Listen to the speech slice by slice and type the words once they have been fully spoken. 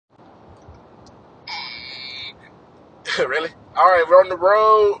Really? All right, we're on the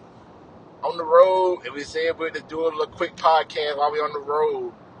road. On the road, and we said we're just doing a little quick podcast while we're on the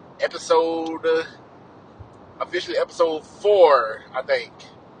road. Episode, officially episode 4, I think.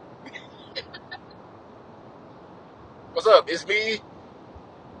 What's up? It's me.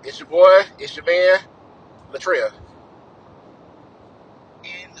 It's your boy. It's your man, Latria.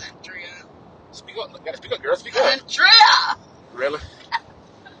 And Andrea. Speak up. Gotta speak up, girl. Speak up. Andrea! Really?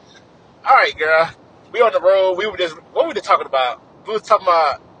 All right, girl. We on the road. What were we talking about? We was talking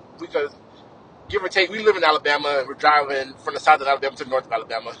about, because give or take, we live in Alabama, and we're driving from the south of Alabama to the north of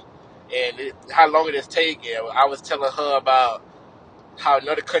Alabama, and how long it take. And I was telling her about how in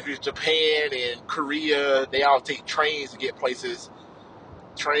other countries, Japan and Korea, they all take trains to get places,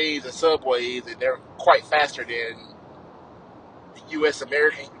 trains and subways, and they're quite faster than the U.S.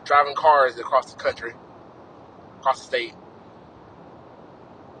 American driving cars across the country, across the state.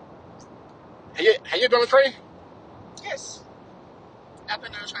 Have you been on a train? Yes. I've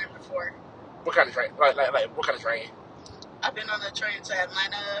been on a train before. What kind of train? Like what kind of train? I've been on a train to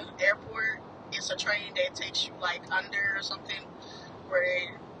Atlanta Airport. It's a train that takes you like under or something.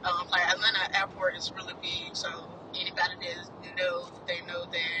 Where like Atlanta Airport is really big, so anybody that knows, they know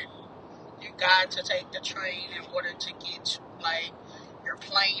that you got to take the train in order to get to like your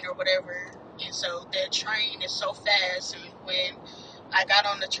plane or whatever. And so that train is so fast. And when I got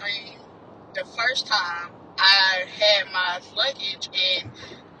on the train the first time, I had my luggage, and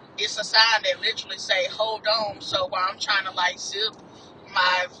it's a sign that literally say "Hold on." So while I'm trying to like zip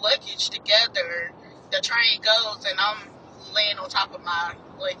my luggage together, the train goes, and I'm laying on top of my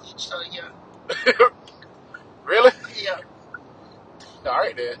luggage. So yeah. Really? Yeah. All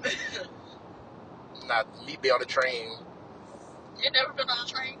right then. Not me be on the train. You never been on a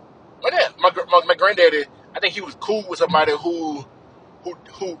train? But yeah, my granddaddy, I think he was cool with somebody who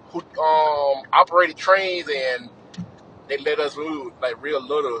operated trains, and they let us move like real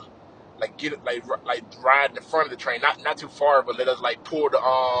little, like get like ride in the front of the train, not too far, but let us like pull the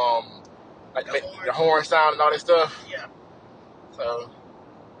the horn sound and all that stuff. Yeah. So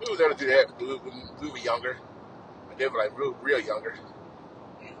we was able to do that when we were younger. But they were like real younger.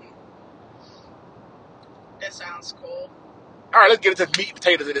 Mm-hmm. That sounds cool. All right, let's get into meat and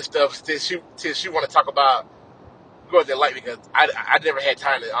potatoes and this stuff. Since you want to talk about go there light, because I never had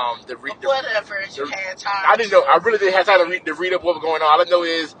time to read. Whatever you had time. I didn't know. I really didn't have time to read up what was going on. All I know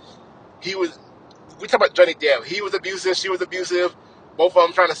is we talk about Johnny Depp. He was abusive. She was abusive. Both of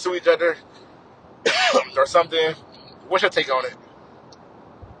them trying to sue each other or something. What's your take on it?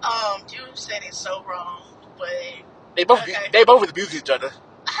 You said it so wrong, but They both abuse each other.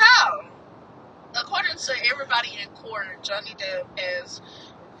 How? According to everybody in court, Johnny Depp has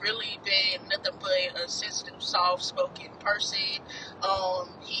really been nothing but a sensitive, soft-spoken person.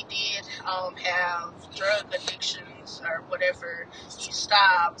 He did have drug addictions or whatever. He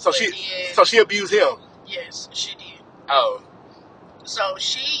stopped. So she abused him. Yes, she did. Oh. So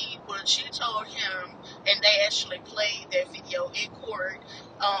she told him, and they actually played that video in court,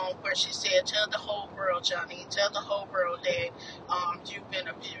 where she said, "Tell the whole world, Johnny. Tell the whole world that you've been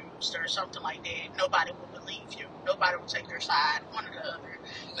abused," or something like that. Nobody will believe you. Nobody will take their side, one or the other.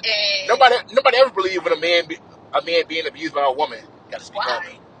 And nobody ever believed when a man being abused by a woman. You gotta speak why? up.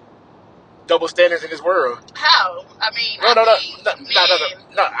 Double standards in this world. How? I mean,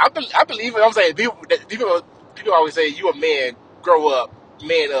 No. I believe it. I'm saying people always say, "You a man, grow up,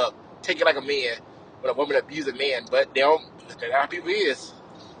 man up, take it like a man." When a woman abuses a man, but they don't. That's how people is.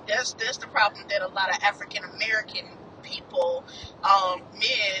 That's the problem that a lot of African American people,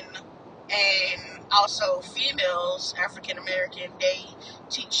 men, and also females, African American, they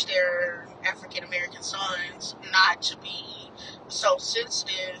teach their African American sons not to be so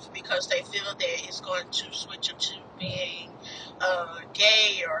sensitive because they feel that it's going to switch them to being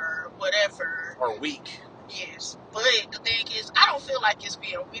gay or whatever. Or weak. Yes, but the thing is, I don't feel like it's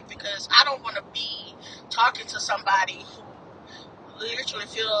being weak because I don't want to be talking to somebody who literally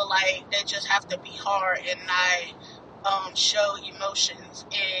feel like they just have to be hard and not show emotions.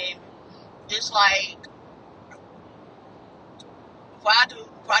 And it's like, why do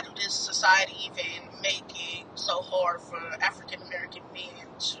this society even make it so hard for African American men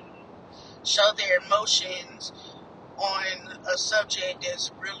to show their emotions on a subject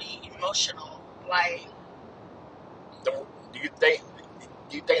that's really emotional? Like, Do you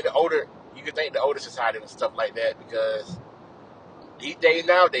think the older society and stuff like that, because these days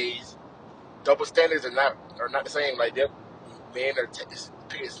nowadays double standards are not the same. Like them men are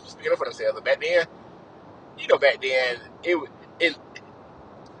speaking up for themselves. But back then, if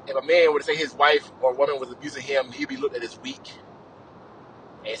a man would say his wife or woman was abusing him, he'd be looked at as weak,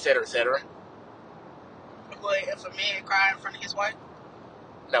 et cetera, et cetera. What if a man cry in front of his wife?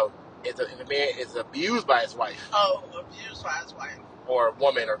 No, if the man is abused by his wife. Oh, abused by his wife. Or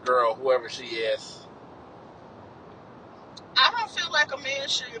woman or girl, whoever she is. I don't feel like a man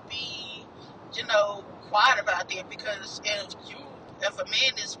should be, quiet about that, because if a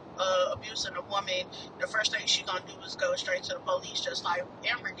man is abusing a woman, the first thing she's gonna do is go straight to the police, just like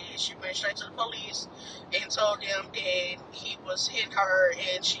Amber did. She went straight to the police and told them that he was hitting her,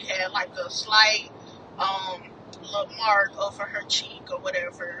 and she had like a slight little mark over her cheek or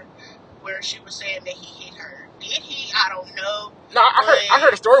whatever, where she was saying that he hit her. Did he? I don't know. No, I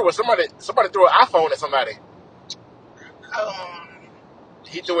heard a story where somebody threw an iPhone at somebody.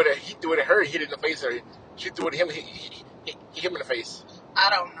 He threw it at her. He hit it in the face. Or she threw it at him. He hit him in the face. I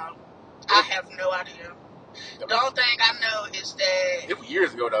don't know. I have no idea. The only thing I know is that it was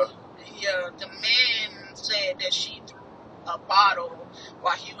years ago, though. Yeah, the man said that she threw a bottle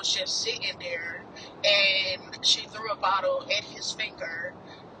while he was just sitting there, and she threw a bottle at his finger,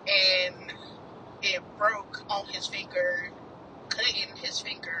 and it broke on his finger, cutting his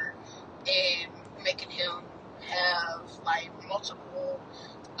finger, and making him have like multiple,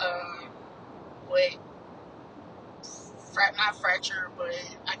 not fracture, but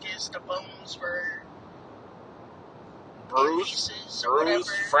I guess the bones were bruised, pieces or whatever.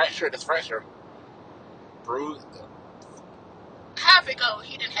 Fractured, it's fractured. Bruised. Have it go,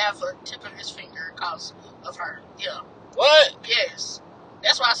 he didn't have a tip of his finger because of her. Yeah. What? Yes.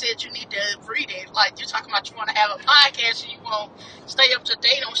 That's why I said you need to read it. Like, you're talking about you want to have a podcast and you want to stay up to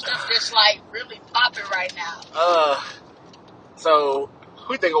date on stuff that's, like, really popping right now. So,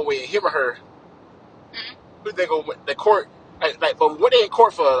 who think gonna win, him or her? Mm-hmm. Who think gonna win? The court, but what they in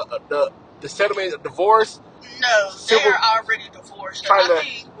court for? The settlement of divorce? No, they're already divorced. I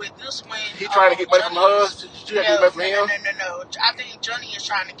think with this one, he trying to get money from her? She trying to get money from him? No. I think Johnny is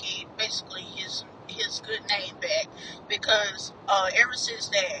trying to get basically his good name back, because ever since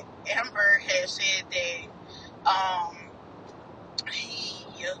that Amber has said that he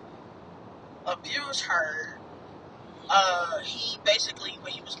abused her, he basically,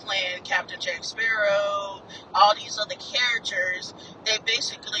 when he was playing Captain Jack Sparrow, all these other characters, they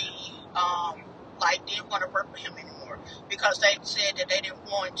basically didn't want to work with him anymore, because they said that they didn't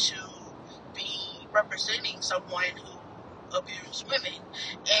want to be representing someone who abused women.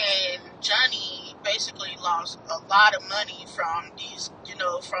 And Johnny basically lost a lot of money from these,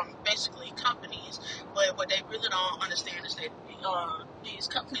 from basically companies. But what they really don't understand is that these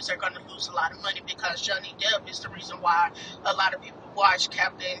companies are going to lose a lot of money, because Johnny Depp is the reason why a lot of people watch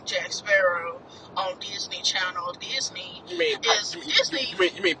Captain Jack Sparrow on Disney Channel. Disney. You mean Disney?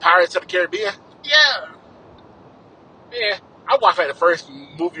 You mean Pirates of the Caribbean? Yeah. Yeah, I watched like the first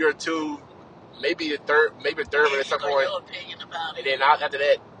movie or two, maybe the third at some point. Your opinion about it. And then after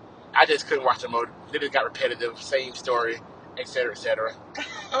that, I just couldn't watch them more. It just got repetitive, same story, etc., etc.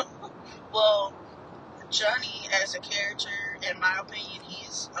 Well, Johnny as a character, in my opinion,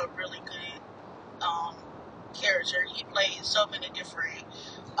 he's a really good character. He plays so many different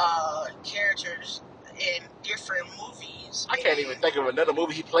characters in different movies. I can't even think of another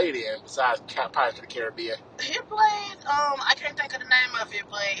movie he played in besides Pirates of the Caribbean. He played, I can't think of the name of it,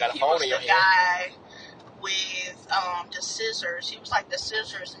 but he was the guy with the scissors. He was like the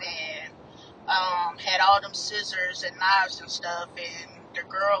scissors man. Had all them scissors and knives and stuff, and the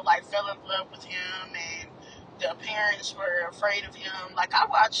girl fell in love with him, and the parents were afraid of him. I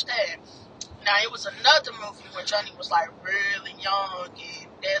watched that. Now, it was another movie when Johnny was really young, and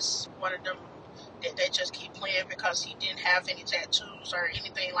that's one of them that they just keep playing because he didn't have any tattoos or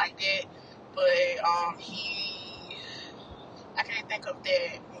anything like that. But I can't think of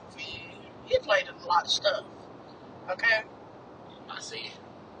that movie. He played in a lot of stuff. Okay? I see.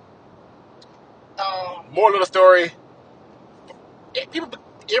 Moral of the story. Everybody,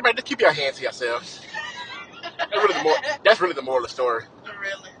 just keep your hands to yourselves. That's really the moral of the story.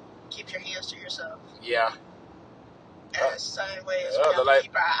 Really? Keep your hands to yourself. Yeah. The same way as we have to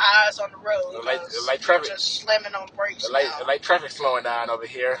keep our eyes on the road. Like traffic, just slamming on brakes. Like traffic slowing down over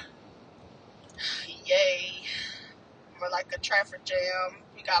here. Yay. We're like a traffic jam.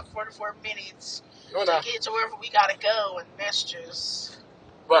 We got 44 minutes to get to wherever we gotta go, and that's just...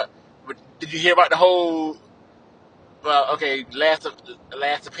 But did you hear about the whole... Well, okay, last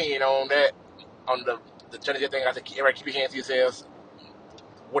opinion on that, on the Johnny Depp thing. I said, everybody keep your hands to yourselves.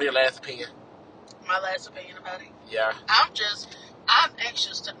 What are your last opinion? My last opinion about it? Yeah. I'm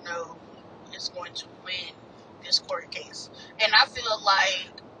anxious to know who is going to win this court case. And I feel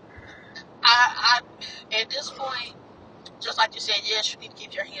like I at this point, just like you said, yes, you need to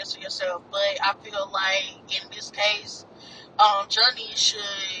keep your hands to yourself, but I feel like in this case, Johnny should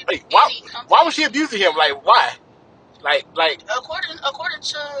Like, any company. why was she abusing him? Like, why? Like, according to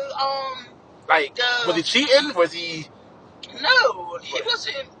like, was he the cheating? Was he? no, he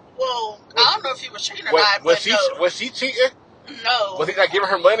wasn't. Well, I don't know if he was cheating or not, Was but she? no, Was she cheating? no. Was he not giving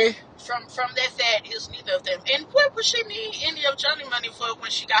her money? From that is neither of them. And what would she need any of Johnny money for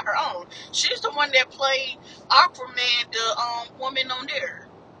when she got her own? She's the one that played Aquaman, the woman on there.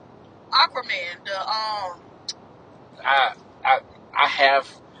 Aquaman, the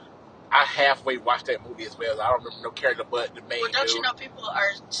I halfway watched that movie as well. I don't remember no character but the main Well, don't dude. you know people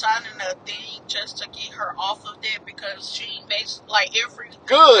are signing a thing just to get her off of that because she makes like every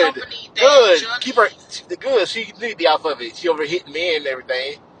company that Good. Johnny, Keep her good. She need to be off of it. She over hitting men and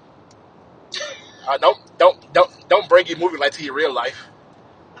everything. Don't bring your movie like to your real life.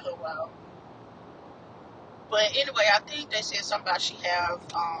 Oh wow. But anyway, I think they said something about she have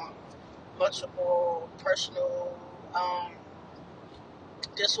multiple personal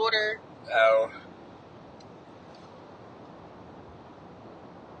disorder. Oh.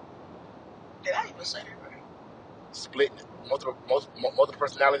 Did I even say that right? Split multiple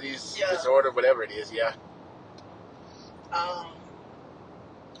personalities Yeah. disorder, whatever it is. Yeah.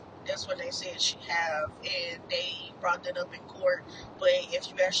 That's what they said she have, and they brought that up in court. But if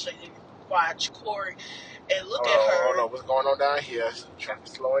you actually watch court and look at her, hold on, what's going on down here? Traffic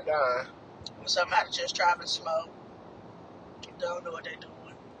slowing down. somebody just driving slow. Don't know what they're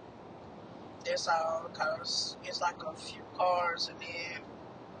doing. That's all because it's like a few cars, and then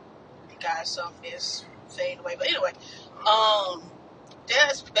you got something that's fading away. But anyway,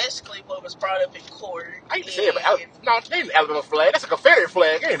 that's basically what was brought up in court. I hate to say it, but no, it ain't an Alabama flag. That's a Confederate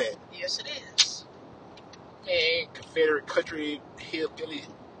flag, ain't it? Yes, it is. Man, Confederate country hillbilly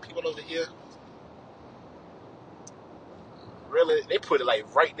people over here. Really, they put it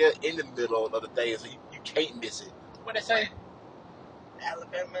like right there in the middle of the thing, so you can't miss it. What they say?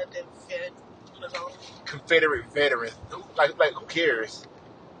 Alabama, Confederate veterans. Like who cares?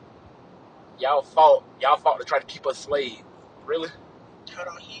 Y'all fought to try to keep us slaves. Really? Hold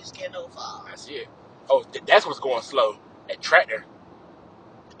on, he's getting over. That's it. Oh, that's what's going slow. That tractor.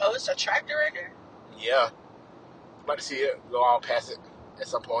 Oh, it's a tractor right there? Yeah. About to see it. Go all past it at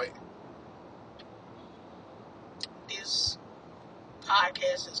some point. This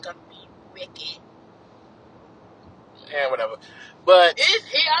podcast is gonna be wicked. Yeah, whatever. But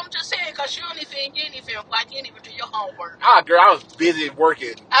I'm just saying because you don't even get anything like you didn't even do your homework. Girl, I was busy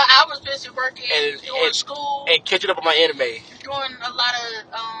working. I was busy working and doing school and catching up on my anime. Doing a lot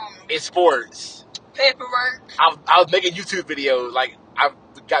of in sports. Paperwork. I was making YouTube videos. Like I've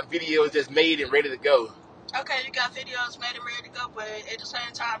got videos just made and ready to go. Okay, you got videos made and ready to go, but at the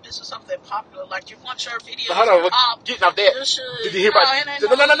same time, this is something popular. Like, you want your videos Hold on, up. getting off that. Did you hear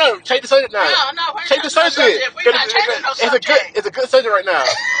about? No. Change the subject now. No. Change the subject. We're not changing no subject. It's a good subject right now.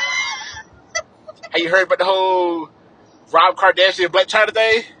 Have you heard about the whole Rob Kardashian Black China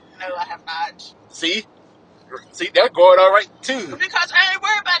thing? No, I have not. See, that's going on right too. Because I ain't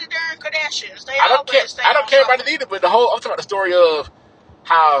worried about the darn Kardashians. I don't care about it either. But I'm talking about the story of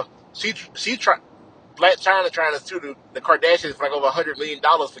how she tried. Black China trying to sue the Kardashians for like over $100 million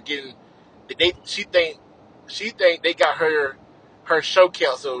for getting. She think they got her show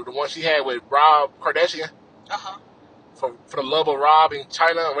canceled, the one she had with Rob Kardashian. For the love of Rob in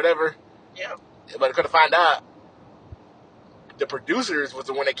China or whatever. Yeah. But I couldn't find out the producers was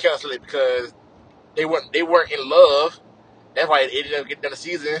the one that canceled it because they weren't in love. That's why it ended up getting done a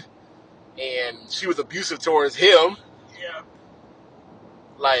season, and she was abusive towards him. Yeah.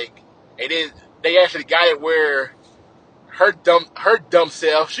 Like, it is. They actually got it where her dumb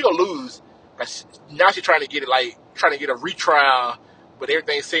self, she gonna lose. Now she's trying to get a retrial, but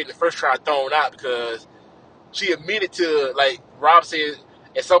everything said in the first trial thrown out because she admitted to, like Rob said,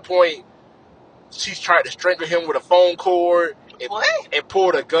 at some point she tried to strangle him with a phone cord and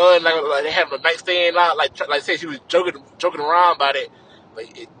pulled a gun like they have a nightstand out, like said she was joking around about it,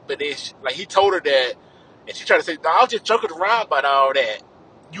 but then he told her that, and she tried to say, no, I was just joking around about all that.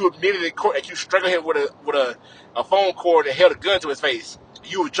 You admitted in court that you strangled him with a phone cord and held a gun to his face.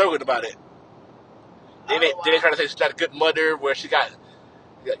 You were joking about it. Then they try to say she's not a good mother, where she got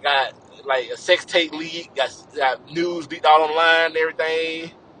like a sex tape leak, got news leaked all online and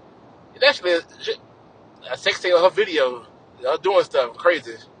everything. It's actually a sex tape of her video, her doing stuff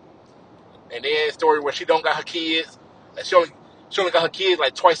crazy. And then a story where she don't got her kids. Like she only got her kids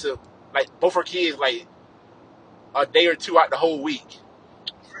like twice both her kids like a day or two out the whole week.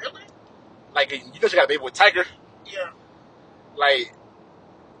 Really? Like, you know she got a baby with Tiger? Yeah. Like,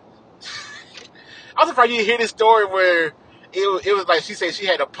 I was surprised you didn't hear this story where it was like she said she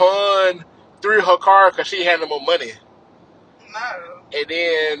had to pawn through her car because she had no more money. No. And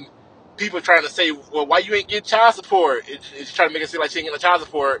then people trying to say, well, why you ain't getting child support? It's trying to make it seem like she ain't getting child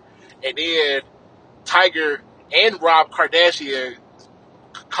support. And then Tiger and Rob Kardashian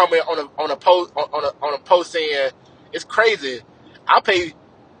comment on a post saying it's crazy. I pay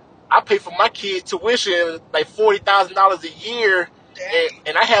for my kid tuition like $40,000 a year,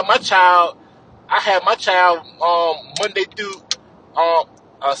 and I have my child Monday through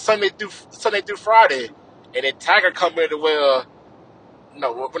Sunday through Friday, and then Tiger commented, well,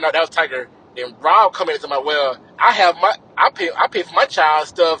 no, that was Tiger. Then Rob commented to my, well, I pay for my child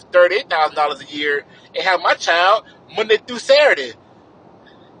stuff $38,000 a year and have my child Monday through Saturday.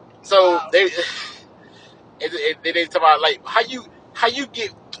 So Wow. they talk about like how you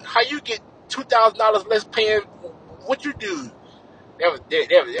get $2,000 less paying what you do.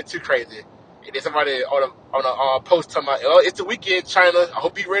 That's too crazy. And then somebody on a post talking about, oh, it's the weekend, China. I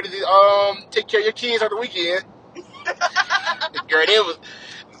hope you're ready to take care of your kids on the weekend. Girl, they were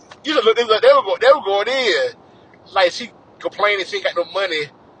going in like she complaining she ain't got no money,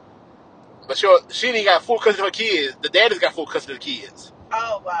 but she ain't got full custody of her kids. The daddy's got full custody of the kids.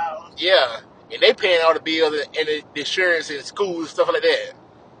 Oh, wow. Yeah, and they paying all the bills and the insurance and school and stuff like that.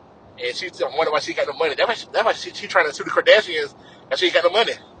 And she's wondering why she got no money. That's why she trying to sue the Kardashians that she ain't got no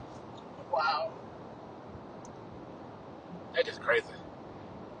money. Wow. That's just crazy.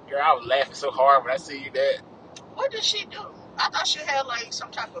 Girl, I was laughing so hard when I see you that. What did she do? I thought she had like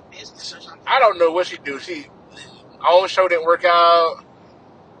some type of business or something. I don't know what she do. She own show didn't work out.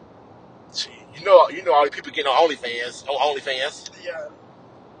 You know all the people getting on OnlyFans. Yeah.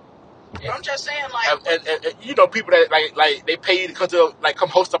 I'm just saying, like, and you know people that like they pay you to come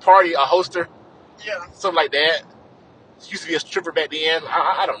host a party, a hoster, yeah, something like that. She used to be a stripper back then.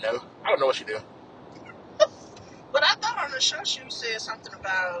 I don't know. I don't know what she do. But I thought on the show she said something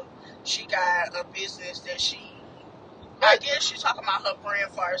about she got a business that she. I guess she's talking about her brand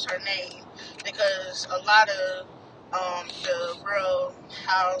as far as her name, because a lot of the Real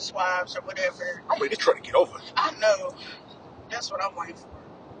Housewives or whatever. I'm ready to try to get over. I know. That's what I'm waiting for.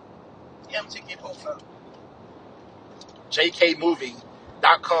 Him to get over.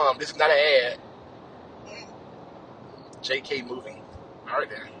 JKMoving.com. This is not an ad. JK Moving. All right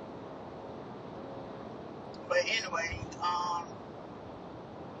then. But anyway, I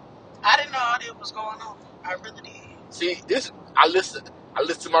didn't know all that was going on. I really did. See, I listen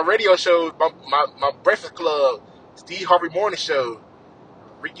to my radio show, my Breakfast Club, Steve Harvey Morning Show,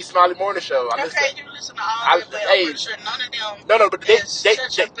 Ricky Smiley Morning Show. You listen to all that, but I'm sure none of them. No, but they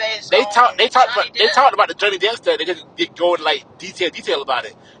talked about the Johnny Depp stuff. They just did go in like detail about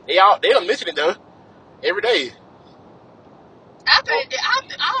it. They don't mention it though every day. I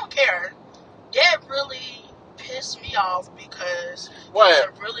don't care. That really pissed me off because he's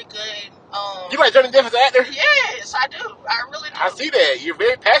a really good. You like Johnny Depp as an actor? Yes, I do. I really do. I see that. You're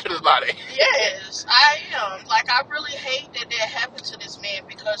very passionate about it. Yes, I am. Like, I really hate that happened to this man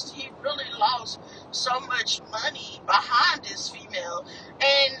because he really lost so much money behind this female.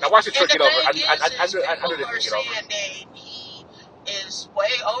 And now watch the truck get over. I people are saying that he is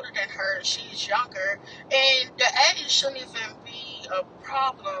way older than her and she's younger, and the age shouldn't even be a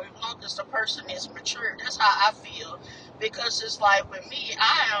problem as long as the person is mature. That's how I feel. Because it's like, with me,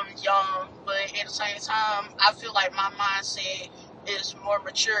 I am young, but at the same time, I feel like my mindset is more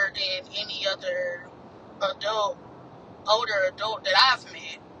mature than any other older adult that I've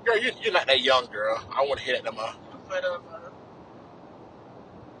met. Girl, you're not that young, girl. I want to hear that no more. But,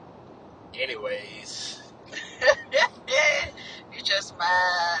 anyways. You just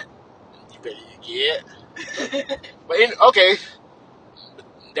mad. You better get. But okay.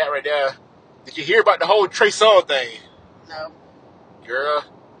 That right there. Did you hear about the whole Trey Songz thing? No. Girl,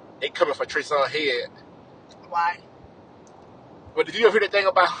 they coming for Trey Songz head. Why? But did you ever hear that thing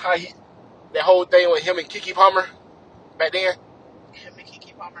about how that whole thing with him and Keke Palmer back then? Him and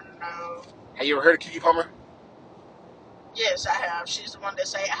Keke Palmer, no. Have you ever heard of Keke Palmer? Yes, I have. She's the one that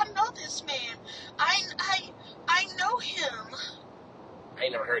say, I know this man. I know him. I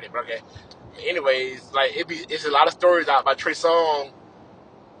ain't never heard it, but okay. Anyways, like it's a lot of stories out about Trey Songz.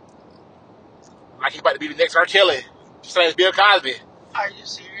 Like he's about to be the next R. Kelly. Same as Bill Cosby. Are you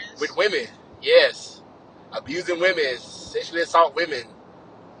serious? With women, yes. Abusing women, sexually assault women.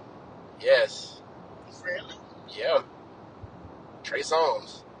 Yes. Really? Yeah. Trey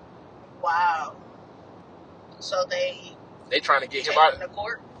Songz. Wow. So they trying to get him out of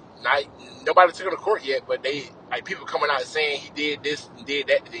court? Nobody took him to court yet, but people coming out saying he did this and did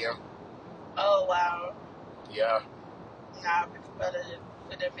that to them. Oh, wow. Yeah. Nah, people better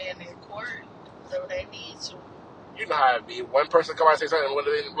put that man in court. So they need to. You know how it be. One person come out and say something, and one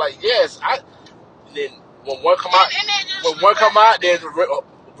of them like, yes, then when one come out, then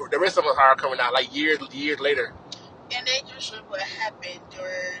the rest of them are coming out like years later. And that usually what happened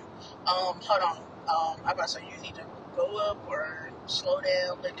during. Hold on. I'm about to say you need to go up or slow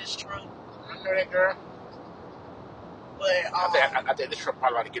down. Let this truck. I know that, girl. But I think this truck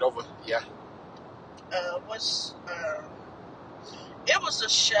probably about to get over. Yeah. It was a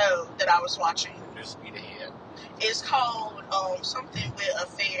show that I was watching. Just speed ahead. It's called something with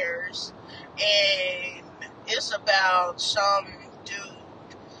affairs, and it's about some dude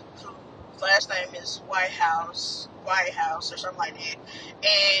whose last name is Whitehouse or something like that,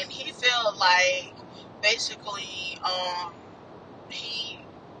 and he felt like basically he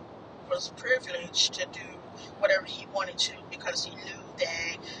was privileged to do whatever he wanted to because he knew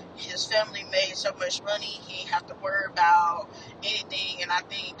that his family made so much money he didn't have to worry about anything. And I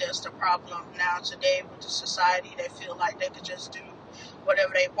think that's the problem now today with the society. They feel like they could just do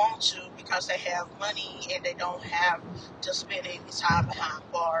whatever they want to because they have money and they don't have to spend any time behind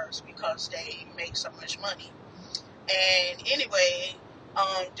bars because they make so much money. And anyway,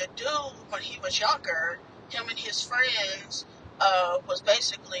 the dude, when he was younger, him and his friends was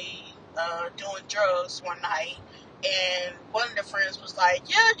basically doing drugs one night, and one of the friends was like,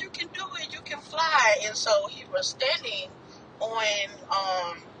 yeah, you can do it, you can fly. And so he was standing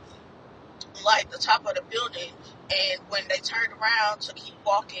on like the top of the building, and when they turned around to keep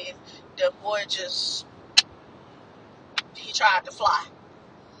walking, the boy he tried to fly.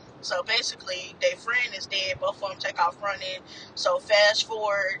 So basically, their friend is dead. Both of them take off running. So fast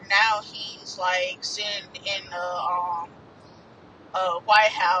forward, now he's like sitting in the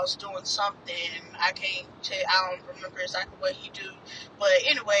White House doing something. I don't remember exactly what he do. But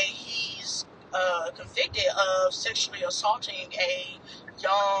anyway, he's convicted of sexually assaulting a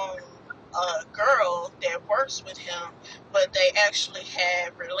young girl that works with him, but they actually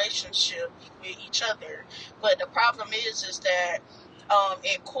had relationship with each other. But the problem is that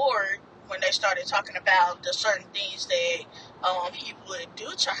in court, when they started talking about the certain things that he would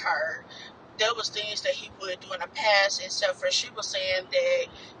do to her, there was things that he would do in the past, except for she was saying that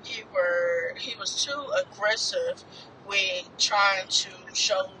he was too aggressive with trying to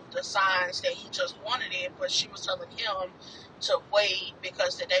show the signs that he just wanted it, but she was telling him to wait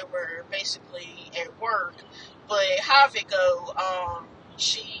because that they were basically at work. But however it go,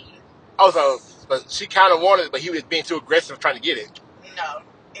 but she kind of wanted it, but he was being too aggressive trying to get it. No.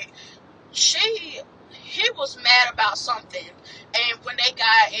 He was mad about something, and when they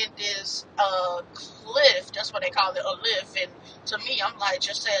got in this lift, that's what they call it, a lift, and to me, I'm like,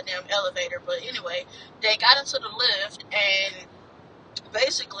 just say a damn elevator, but anyway, they got into the lift, and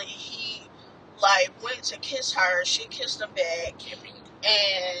basically, he, like, went to kiss her, she kissed him back,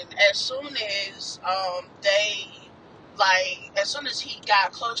 and as soon as he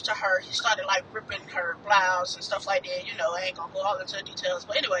got close to her, he started like ripping her blouse and stuff like that. You know, I ain't gonna go all into the details,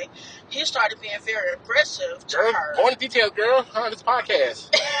 but anyway, he started being very aggressive to her. Go into details, girl. On this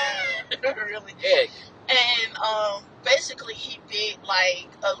podcast. Really? Yeah. And basically, he bit like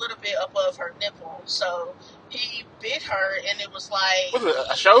a little bit above her nipple. So he bit her, and it was like. Was it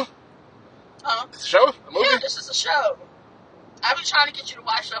a show? Huh? It's a show? A movie? Yeah, this is a show. I've been trying to get you to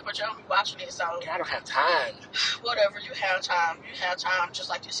watch stuff, but you don't be watching it, so... I don't have time. Whatever, you have time. You have time,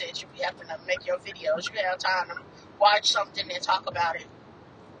 just like you said, you be having to make your videos. You have time to watch something and talk about it.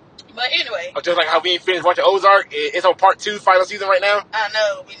 But anyway... Just like how we ain't finished watching Ozark. It's on part 2, final season right now. I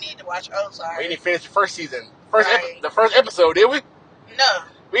know, we need to watch Ozark. We didn't finish the first season. The first episode, did we? No.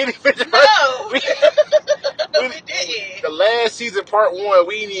 We didn't finish the first... No! We didn't. The last season, part 1,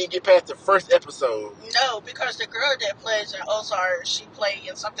 we didn't even get past the first episode. No, because the girl that plays in Ozark, she played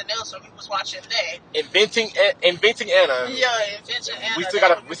in something else, so we was watching that. Inventing Anna. Yeah, Inventing Anna. We still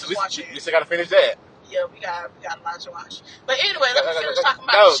gotta finish that. Yeah, we got a lot to watch. But anyway, let me finish talking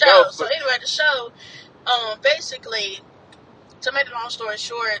about the show. So anyway, the show, basically, to make the long story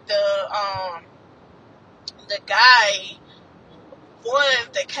short, the guy won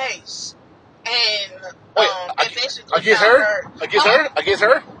the case. And basically against her?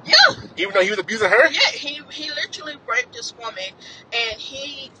 Yeah. Even though he was abusing her? Yeah, he literally raped this woman, and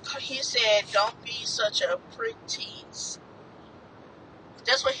he said, "Don't be such a prick tease."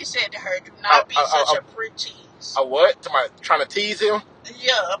 That's what he said to her. Do not be such a prick tease. A what? Somebody trying to tease him?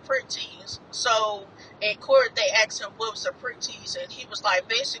 Yeah, a prick tease. So in court, they asked him what was a prick tease, and he was like,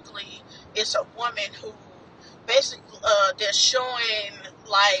 basically, it's a woman who basically they're showing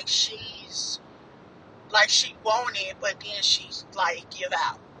like she want it, but then she's like give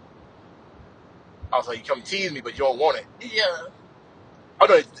out. Oh, so you come tease me, but you don't want it. Yeah. Oh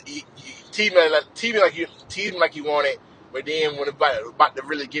no, you tease me like you want it, but then when it's about to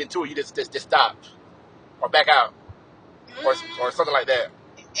really get into it, you just stop. or back out, or Mm, something like that.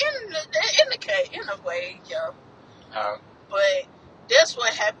 in a way, yeah. Uh, But that's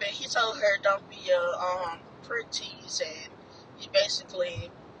what happened. He told her, "Don't be a prick tease," and he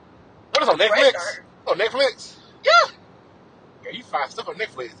basically what is on raped Netflix? her. On Netflix? Yeah. Girl, you find stuff on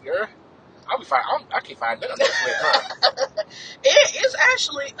Netflix, girl. I can't find nothing on Netflix, huh? It's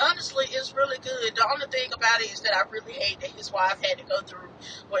actually, honestly, it's really good. The only thing about it is that I really hate that his wife had to go through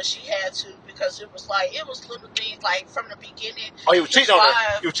what she had to, because it was little things like from the beginning. Oh, he was cheating on her.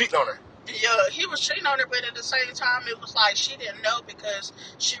 Wife, He was cheating on her. yeah, he was cheating on her, but at the same time, it was like she didn't know because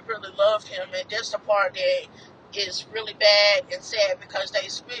she really loved him, and that's the part that is really bad and sad, because they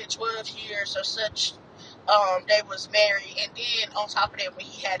spent 12 years or such. They was married, and then on top of that, when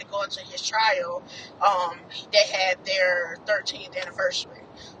he had to go into his trial, they had their 13th anniversary.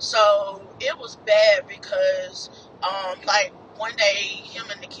 So it was bad because, like one day, him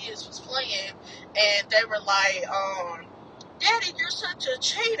and the kids was playing, and they were like, "Daddy, you're such a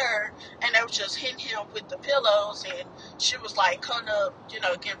cheater," and they was just hitting him with the pillows, and she was like coming up,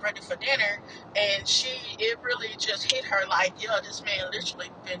 getting ready for dinner, and it really just hit her like, yeah, this man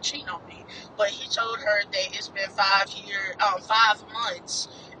literally been cheating on me. But he told her that it's been 5 months.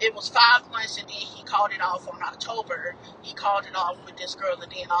 It was 5 months, and then he called it off on October. He called it off with this girl,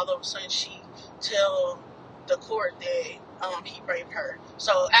 and then all of a sudden she tell the court that he raped her.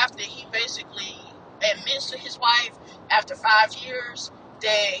 So after he basically admits to his wife after 5 years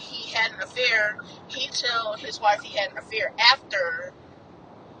that he had an affair, he tell his wife he had an affair after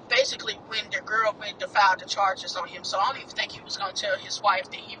basically when the girl went to file the charges on him. So I don't even think he was going to tell his wife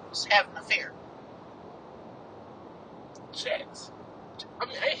that he was having an affair. Jax. I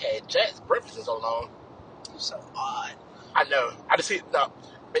mean, I ain't had Jax breakfast in so long. So odd. I know. I just see no.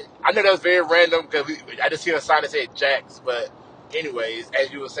 I know that was very random because I just seen a sign that said Jax. But anyways,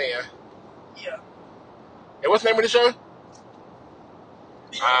 as you were saying, Yeah. and what's the name of the show?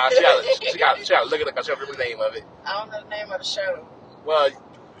 She got to look it up. I can't remember the name of it. I don't know the name of the show. Well,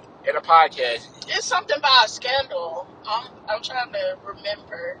 in a podcast, it's something about a scandal. I'm trying to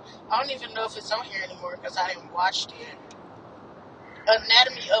remember. I don't even know if it's on here anymore because I haven't watched it.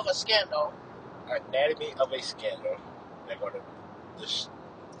 Anatomy of a Scandal. Anatomy of a Scandal. They're going to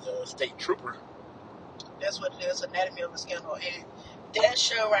the state trooper. That's what it is, Anatomy of a Scandal. And that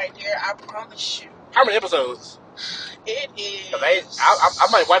show right there, I promise you. How many episodes? It is. I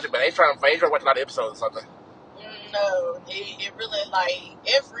might watch it, but I ain't trying to watch a lot of episodes or something. No, it really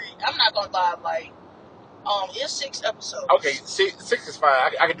I'm not gonna lie, it's 6 episodes. Okay, 6 is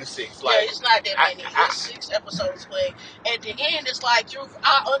fine. I can do 6. Like, yeah, it's not that many. It's 6 episodes, but at the end, it's like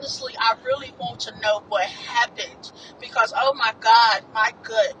I really want to know what happened, because oh my God, my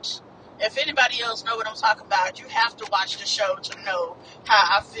gut. If anybody else know what I'm talking about, you have to watch the show to know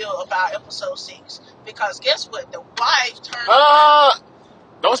how I feel about episode 6. Because guess what, the wife turned.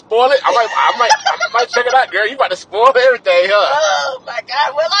 Don't spoil it. I might check it out, girl. You about to spoil everything, huh? Oh my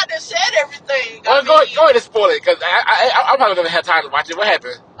God! Well, I just said everything. Well, go ahead and spoil it, because I'm probably gonna have time to watch it. What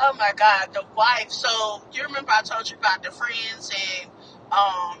happened? Oh my God, the wife. So you remember I told you about the friends and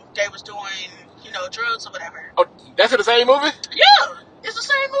they was doing drugs or whatever. Oh, that's in the same movie? Yeah, it's the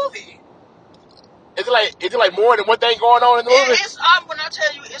same movie. Is it like more than one thing going on in the movie? It's when I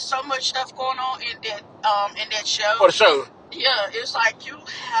tell you, it's so much stuff going on in that show. For the show. Yeah, it's like you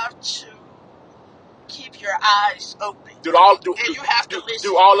have to keep your eyes open. You have to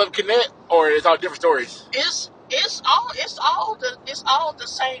listen. Do all of them connect, or it's all different stories? It's all the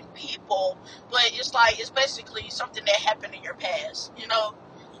same people, but it's basically something that happened in your past. Yeah.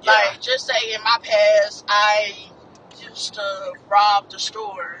 Like, just say in my past, I used to rob the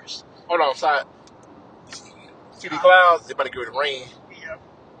stores. Hold on, sorry. See the clouds? It's about to go to rain. Yeah.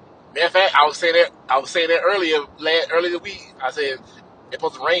 Matter of fact, I was saying that earlier the week. I said it's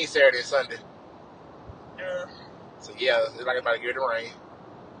supposed to rain Saturday and Sunday. Yeah. So yeah, it's like about to go to rain.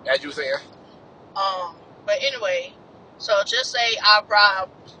 As you were saying. But anyway, so just say I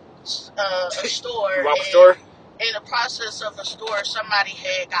robbed a store. You robbed a store? In the process of a store, somebody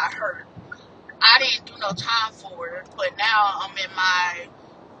had got hurt. I didn't do no time for it, but now I'm in my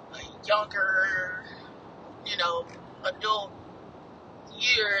younger, adult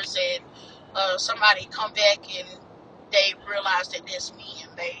years, and somebody come back and they realize that that's me,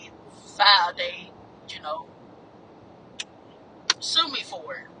 and they file, sue me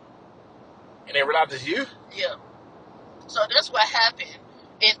for it. And they realize it's you? Yeah. So that's what happened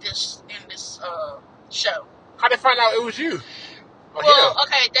in this show. How'd they find out it was you? Well,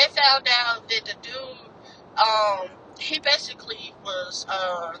 okay, they found out that the dude, he basically was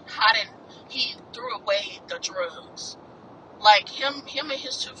hiding. He threw away the drugs. Like him and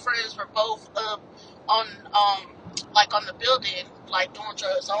his 2 friends were both up like on the building, like doing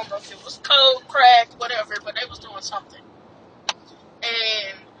drugs. I don't know if it was coke, crack, whatever, but they was doing something.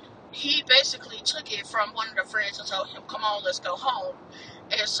 And he basically took it from one of the friends and told him, "Come on, let's go home."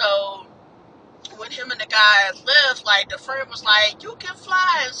 And so when him and the guy left, like the friend was like, "You can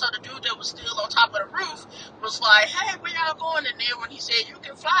fly." And so the dude that was still on top of the roof was like, "Hey, where y'all going?" And then when he said, "You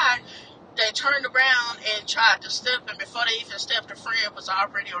can fly," they turned around and tried to step, and before they even stepped, the friend was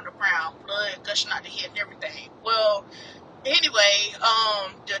already on the ground, blood gushing out the head and everything. Well, anyway,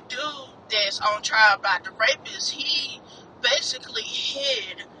 the dude that's on trial by the rapist, he basically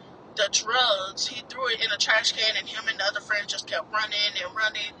hid the drugs. He threw it in a trash can, and him and the other friend just kept running and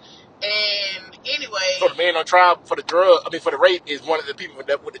running. And anyway, So the man on trial for the rape is one of the people with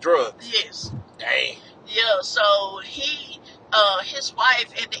the drugs. yes, Dang. yeah. So his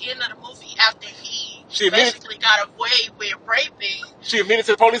wife at the end of the movie, after he basically got away with raping, she admitted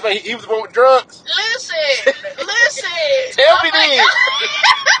to the police, but he was the one with drugs. Listen. Tell me this.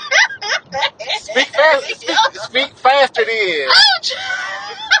 Speak faster then.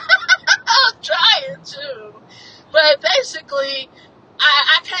 I'm trying to. But basically,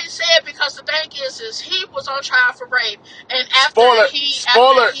 I can't say it because the thing is he was on trial for rape, and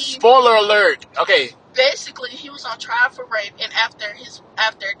spoiler alert. Okay. Basically, he was on trial for rape, and after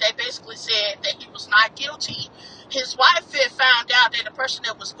they basically said that he was not guilty, his wife had found out that the person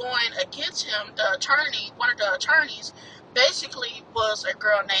that was going against him, one of the attorneys, basically was a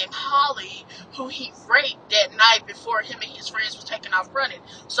girl named Holly, who he raped that night before him and his friends was taking off running.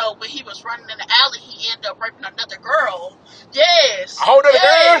 So when he was running in the alley, he ended up raping another girl. Yes. A whole other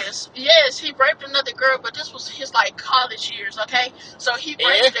girl? Yes, he raped another girl, but this was his like college years, okay? So he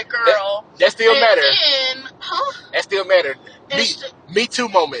raped the girl. That still matter. That still matter. Me Too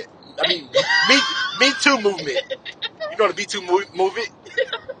moment. I mean, Me Too movement. You know the Me Too movement?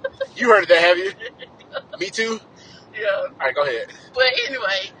 You heard of that, have you? Me Too? Yeah. Alright, go ahead. But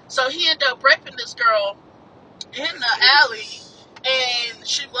anyway, so he ended up raping this girl in the alley, and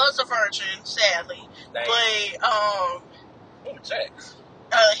she was a virgin, sadly. Dang.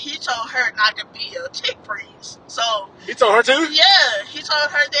 But he told her not to be a tick breeze. So he told her too? Yeah, he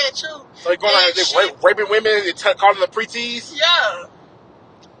told her that too. So he going out raping women and calling them preteens? Yeah.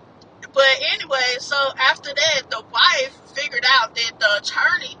 But anyway, so after that, the wife figured out that the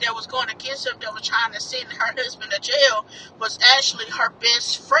attorney that was going against him, that was trying to send her husband to jail, was actually her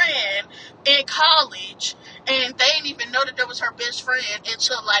best friend in college. And they didn't even know that that was her best friend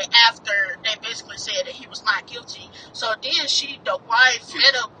until like after they basically said that he was not guilty. So then the wife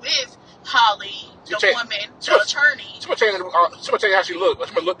met up with Holly, the attorney. She was changing how she looked.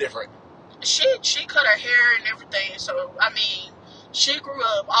 She look different. She cut her hair and everything. So I mean, she grew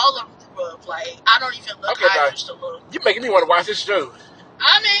up. All of them grew up. Like I don't even look how I used to look. You're making me want to watch this show.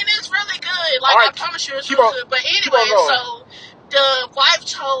 I mean, it's really good. Like I promise you, it's really good. But anyway, so the wife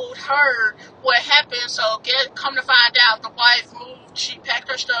told her what happened. So come to find out, the wife moved. She packed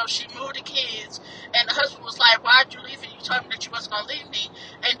her stuff. She moved the kids. And the husband was like, "Why'd you leave? And you told me that you wasn't gonna leave me."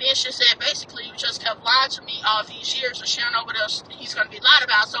 And then she said, "Basically, you just kept lying to me all these years, and she don't know what else he's gonna be lied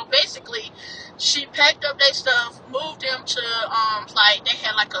about." So basically, she packed up their stuff, moved them to like they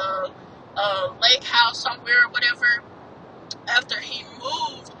had like a lake house somewhere or whatever. After she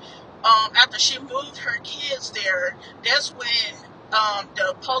moved her kids there, that's when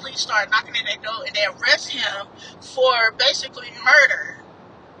the police started knocking at their door and they arrest him for basically murder.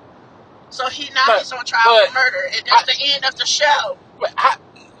 So he's on trial for murder, and that's the end of the show.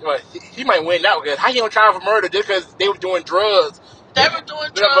 He might win that because how he on trial for murder just because they were doing drugs? They were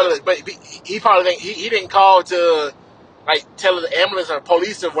doing drugs, but he probably he didn't call to like tell the ambulance or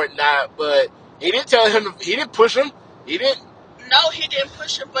police or whatnot. But he didn't tell him. He didn't push him. He didn't. No, he didn't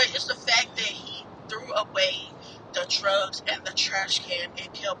push him. But it's the fact that he threw away the drugs and the trash can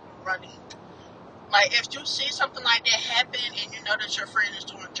and kept running. Like, if you see something like that happen and you know that your friend is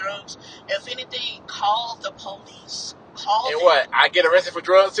doing drugs, if anything, call the police. Call them. What? I get arrested for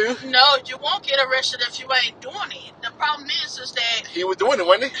drugs too? No, you won't get arrested if you ain't doing it. The problem is that he was doing it,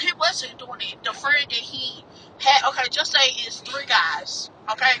 wasn't he? He wasn't doing it. The friend that he had, okay, just say it's 3 guys,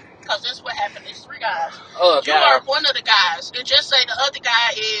 okay? Because that's what happened. It's 3 guys. You are one of the guys. And just say the other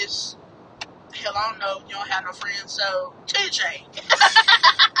guy is, hell, I don't know. You don't have no friends, so TJ.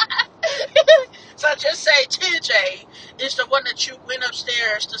 So just say TJ is the one that you went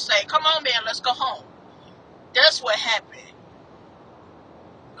upstairs to say, "Come on, man, let's go home." That's what happened.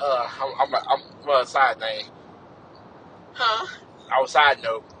 I'm side thing. Huh? I was side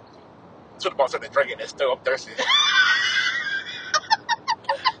note. Took about something to drink and still I'm thirsty.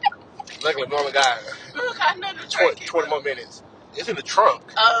 Luckily, we only got 20 more minutes. It's in the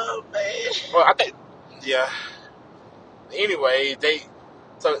trunk. Oh man. Well, I think Yeah. Anyway,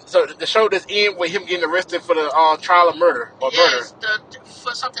 so the show does end with him getting arrested for the trial of murder or murder. Yes,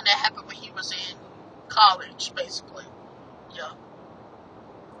 for something that happened when he was in college, basically. Yeah.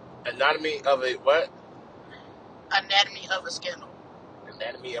 Anatomy of a what? Anatomy of a Scandal.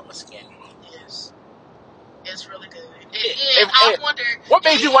 Anatomy of a Scandal. Yes. It's really good. I wonder, what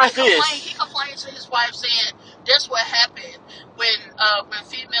made you watch this? He complained to his wife saying that's what happened when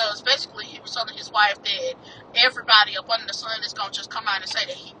females, basically he was telling his wife that everybody up under the sun is going to just come out and say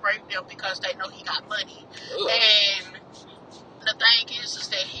that he raped them because they know he got money. Ugh. And the thing is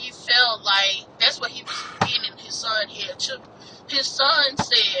that he felt like that's what he was getting in his son head too. His son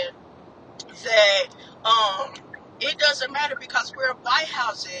said that it doesn't matter because we're White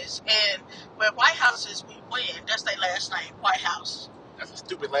Houses, and we're White Houses, we win. That's their last name, White House. That's a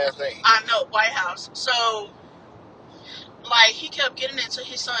stupid last name. I know, White House. So, like, he kept getting into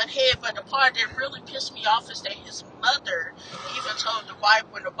his son's head, but the part that really pissed me off is that his mother even told the wife,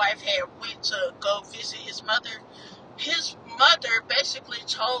 when the wife had went to go visit his mother basically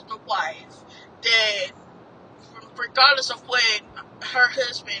told the wife that regardless of what her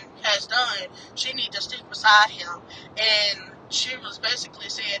husband has done, she needs to stick beside him. And she was basically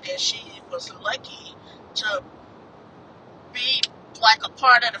saying that she was lucky to be like a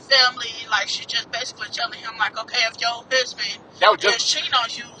part of the family. Like, she just basically telling him, like, okay, if your husband is cheating on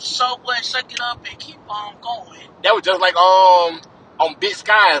you, so what, suck it up and keep on going. That was just like on Big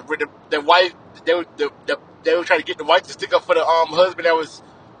Sky, where the wife, they were trying to get the wife to stick up for the husband that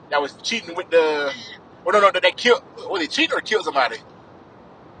was cheating with the. Well, no, they killed. Was he cheating or killed somebody?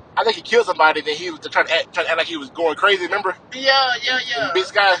 I think he killed somebody. Then he was trying to act like he was going crazy. Remember? Yeah. In Big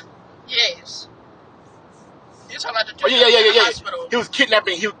Sky. Yes. You're talking about the dude in the hospital. He was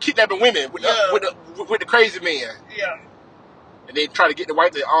kidnapping women with the crazy man. Yeah. And they try to get the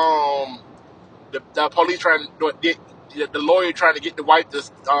wife to the police trying the lawyer trying to get the wife to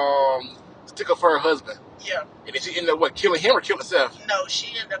stick up for her husband. Yeah. And then she ended up killing him or killing herself? No,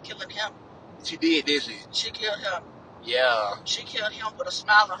 she ended up killing him. She did, didn't she? She killed him. Yeah. She killed him with a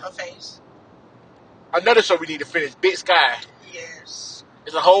smile on her face. Another show we need to finish, Big Sky. Yes.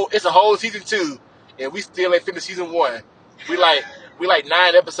 It's a whole season 2, and we still ain't finished season 1. We like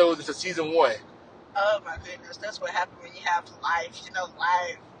 9 episodes into season 1. Oh my goodness, that's what happens when you have life,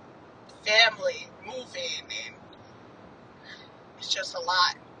 family, moving, and it's just a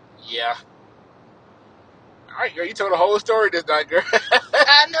lot. Yeah. All right, girl, you told the whole story this night, girl.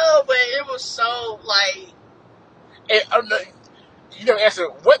 I know, but it was so, And you never answered,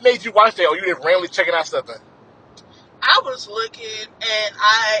 what made you watch that, or you just randomly checking out something? I was looking, and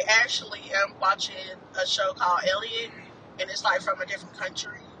I actually am watching a show called Elliot, and it's, from a different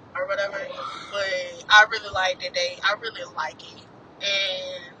country or whatever, but I really liked it. I really like it.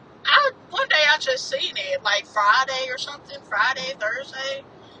 And one day I just seen it, Friday or something, Thursday.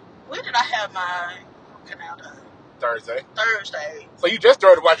 When did I have my canal done? Thursday. So you just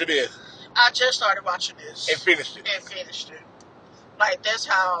started watching this? I just started watching this. And finished it. That's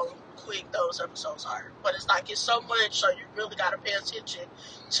how quick those episodes are. But it's so much, so you really got to pay attention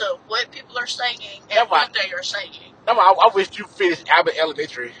to what people are saying and what they are saying. I wish you finished Abbott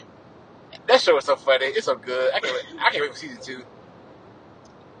Elementary. That show is so funny. It's so good. I can't wait for season 2.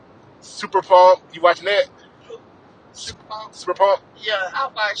 Super Pump. You watching that? Super Pump? Yeah, I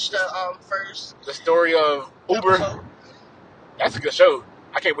watched the first. The story of Uber. Episode. That's a good show.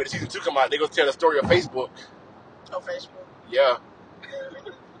 I can't wait to season 2 come out. They're going to tell the story of Facebook. Oh, Facebook? Yeah.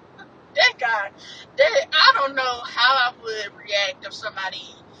 That guy, I don't know how I would react if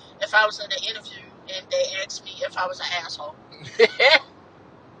I was in an interview and they asked me if I was an asshole.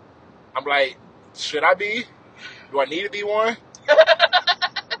 I'm like, should I be? Do I need to be one?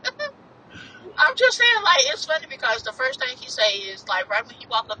 I'm just saying, it's funny because the first thing he say is, right when he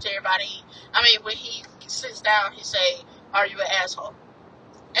walk up to everybody, when he sits down, he say, are you an asshole?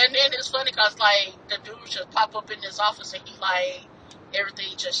 And then it's funny because, the dude just pop up in his office and he,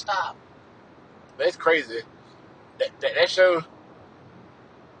 everything just stopped. That's crazy. That show,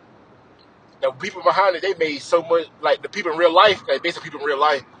 the people behind it, they made so much, the people in real life, basic people in real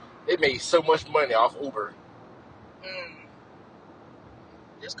life, they made so much money off Uber.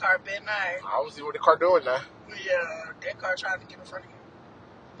 This car been nice. I don't see what the car doing now. Yeah, that car trying to get in front of you.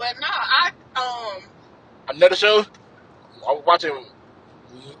 But no, Another show, I'm watching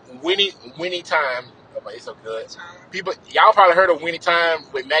Winning Time. Oh my, it's so good. People, y'all probably heard of Winning Time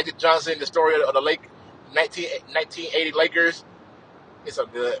with Magic Johnson, the story of the 1980 Lakers. It's so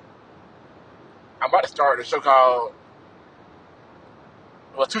good. I'm about to start a show called,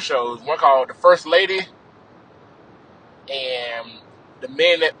 2 shows. One called The First Lady and the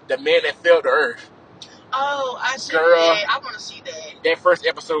man that fell to earth. Oh, I see. Girl. Yeah, I want to see that. That first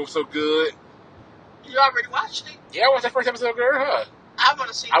episode was so good. You already watched it? Yeah, I watched that first episode, girl. Huh? I want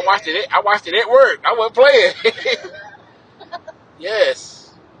to see I that. watched it. I watched it at work. I wasn't playing.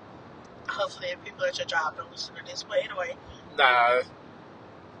 Yes. Hopefully, people at your job don't listen to this. But anyway. Nah.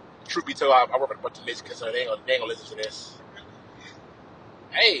 Truth be told, I work with a bunch of Mexicans, so they ain't gonna listen to this.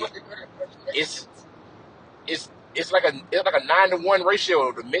 Hey, it's like a 9-to-1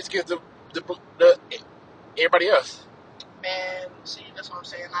 ratio. The Mexicans, the everybody else. Man, see, that's what I'm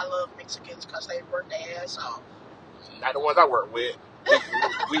saying. I love Mexicans because they work their ass off. Not the ones I work with.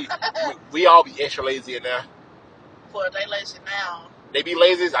 We all be extra lazy in there. Well, they lazy now. They be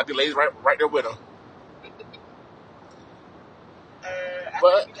lazy. I be lazy right there with them. I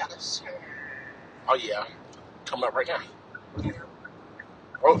But think we got a oh yeah, coming up right now.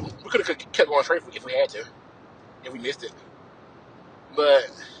 Well, we could have kept going straight if we had to, if we missed it. But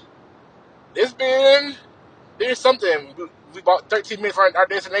there's something. We bought 13 minutes from our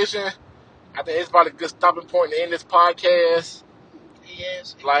destination. I think it's about a good stopping point to end this podcast.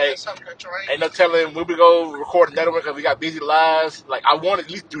 Yes, like, something to drink. Ain't no telling when we go record another one because we got busy lives. Like, I want to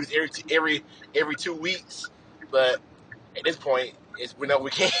at least do this every 2 weeks, but at this point, we know we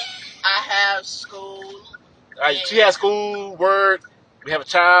can't. I have school. She has school, work. We have a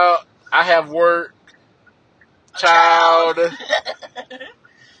child. I have work, child.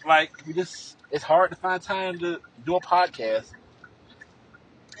 Like, it's hard to find time to do a podcast.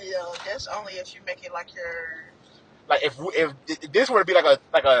 Yeah, that's only if you make it like your. Like, if this were to be like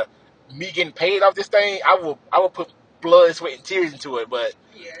a me getting paid off this thing, I will put blood, sweat, and tears into it. But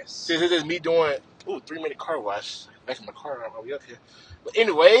yes, since it is me doing 3-minute car wash, back my car while we up here. But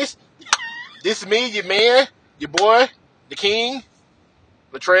anyways, this is me, your man, your boy, the king,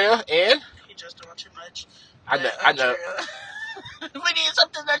 Latrell, and he just doing too much. I know. We need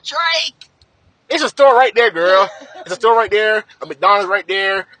something to drink. It's a store right there, girl. It's a store right there. A McDonald's right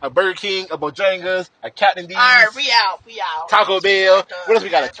there. A Burger King. A Bojangles. A Captain D's. All right, we out. Taco Bell. What else we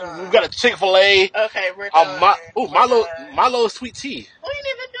got? We got a Chick-fil-A. Okay, we're done. Milo sweet tea. We didn't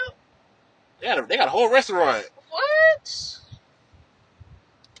even do. They got a whole restaurant. What?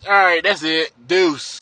 All right, that's it. Deuce.